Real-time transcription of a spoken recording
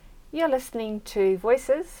You're listening to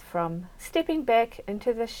voices from Stepping Back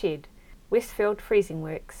into the Shed, Westfield Freezing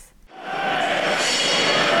Works.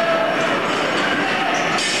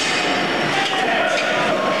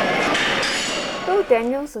 Bill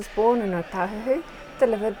Daniels was born in Otahuhu,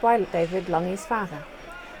 delivered by David Longy's father.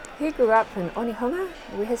 He grew up in Onehunga,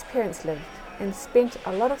 where his parents lived, and spent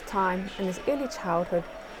a lot of time in his early childhood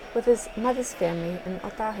with his mother's family in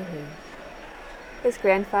Otahuhu. His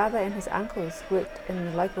grandfather and his uncles worked in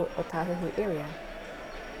the local Otahuhu area.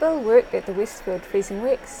 Bill worked at the Westfield Freezing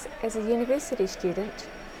Works as a university student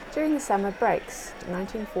during the summer breaks, the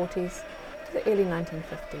 1940s to the early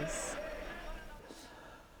 1950s.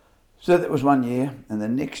 So that was one year, and the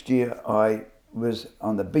next year I was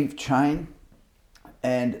on the beef chain,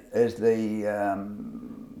 and as the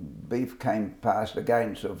beef came past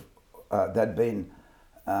again, they'd been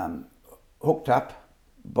hooked up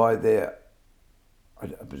by I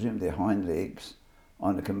presume their hind legs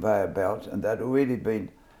on a conveyor belt, and they'd already been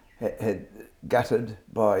had gutted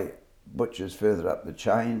by butchers further up the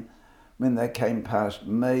chain. When they came past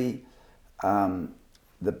me, the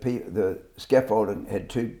scaffolding had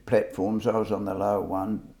two platforms. I was on the lower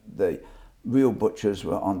one. The real butchers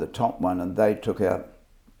were on the top one, and they took out,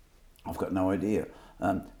 I've got no idea,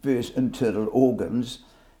 various internal organs,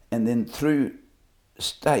 and then threw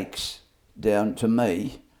steaks down to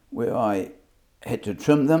me, where I had to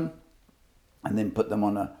trim them and then put them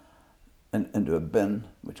into a bin,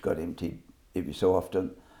 which got emptied every so often,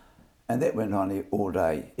 and that went on all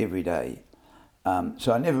day, every day.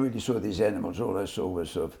 So I never really saw these animals. All I saw was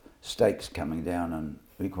sort of steaks coming down and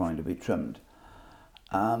requiring to be trimmed.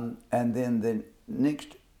 And then the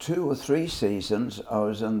next 2 or 3 seasons I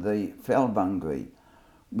was in the Whalebungri,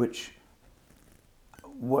 which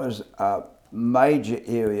was a major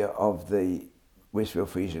area of the Westfield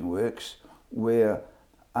Freezing Works, where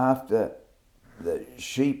after the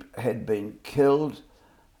sheep had been killed,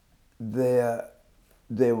 there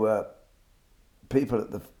were people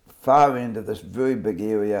at the far end of this very big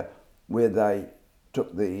area where they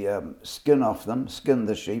took the skin off them, skinned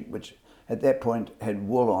the sheep, which at that point had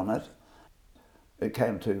wool on it. It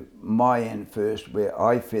came to my end first, where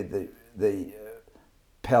I fed the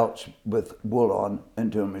pelts with wool on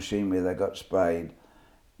into a machine where they got sprayed.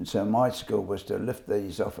 And so my skill was to lift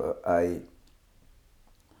these off a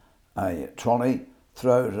trolley,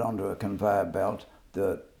 throw it onto a conveyor belt. There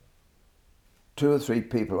were 2 or 3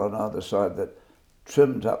 people on either side that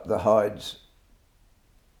trimmed up the hides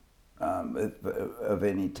of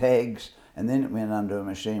any tags, and then it went under a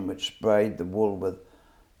machine which sprayed the wool with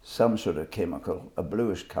some sort of chemical, a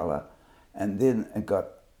bluish colour, and then it got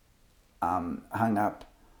hung up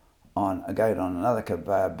on another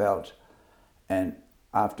conveyor belt, and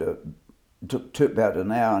after it took about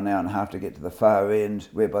an hour and a half to get to the far end,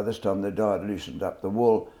 where by this time the dye had loosened up the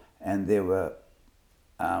wool, and there were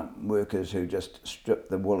workers who just stripped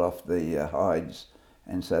the wool off the hides,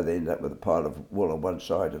 and so they ended up with a pile of wool on one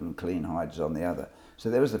side and clean hides on the other. So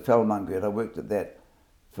there was the Whalebungri, and I worked at that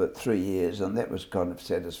for 3 years, and that was kind of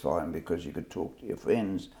satisfying because you could talk to your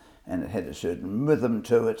friends, and it had a certain rhythm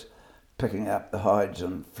to it, picking up the hides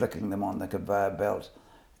and flicking them on the conveyor belt,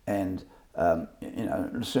 and a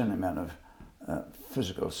certain amount of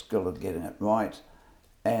physical skill of getting it right,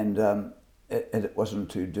 and it wasn't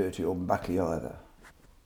too dirty or mucky either.